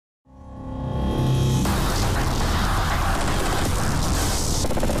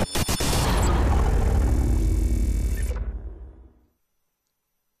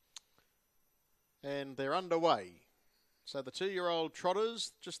and they're underway. So the 2-year-old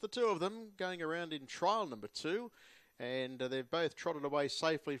trotters, just the two of them, going around in trial number 2. And they've both trotted away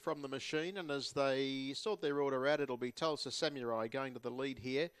safely from the machine. And as they sort their order out, it'll be Tulsa Samurai going to the lead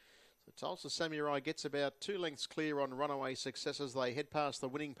here. So Tulsa Samurai gets about 2 lengths clear on Runaway Success as they head past the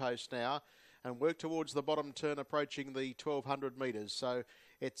winning post now and work towards the bottom turn approaching the 1200 metres. So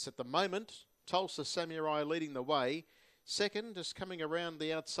it's at the moment Tulsa Samurai leading the way. Second, just coming around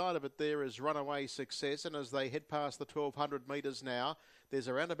the outside of it there is Runaway Success, and as they head past the 1200 metres now, there's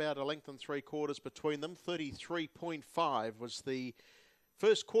around about 1 3/4 lengths between them. 33.5 was the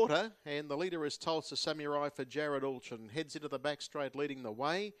first quarter, and the leader is Tulsa Samurai for Jared Alchin. Heads into the back straight leading the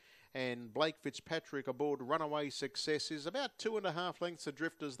way, and Blake Fitzpatrick aboard Runaway Success is about 2.5 lengths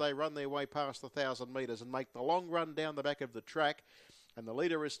adrift as they run their way past the 1,000 metres and make the long run down the back of the track. And the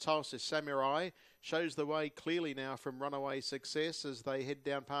leader is Tulsa Samurai, shows the way clearly now from Runaway Success as they head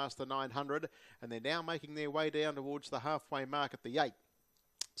down past the 900, and they're now making their way down towards the halfway mark at the 8.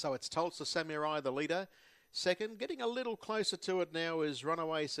 So it's Tulsa Samurai, the leader. Second, getting a little closer to it now is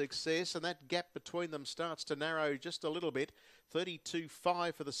Runaway Success, and that gap between them starts to narrow just a little bit.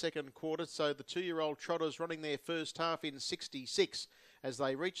 32.5 for the second quarter, so the 2-year-old trotters running their first half in 66 as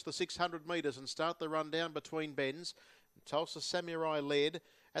they reach the 600 metres and start the run down between bends. Tulsa Samurai led.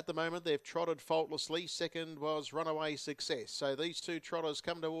 At the moment, they've trotted faultlessly. Second was Runaway Success. So these two trotters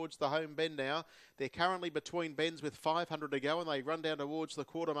come towards the home bend now. They're currently between bends with 500 to go, and they run down towards the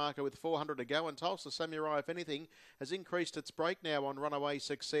quarter marker with 400 to go. And Tulsa Samurai, if anything, has increased its break now on Runaway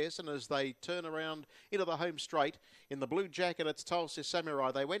Success. And as they turn around into the home straight, in the blue jacket, it's Tulsa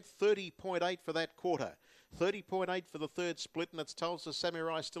Samurai. They went 30.8 for that quarter. 30.8 for the third split, and it's Tulsa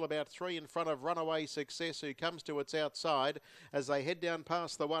Samurai still about 3 in front of Runaway Success, who comes to its outside as they head down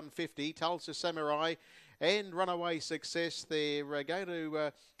past the 150. Tulsa Samurai and Runaway Success, they're going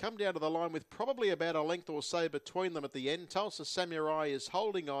to come down to the line with probably about a length or so between them at the end. Tulsa Samurai is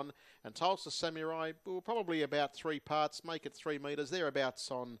holding on, and Tulsa Samurai will probably about 3 parts, make it 3 metres, thereabouts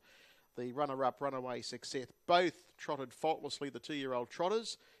on the runner-up Runaway Success. Both trotted faultlessly, the 2-year-old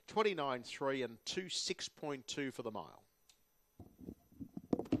trotters, 29.3 and 26.2 for the mile.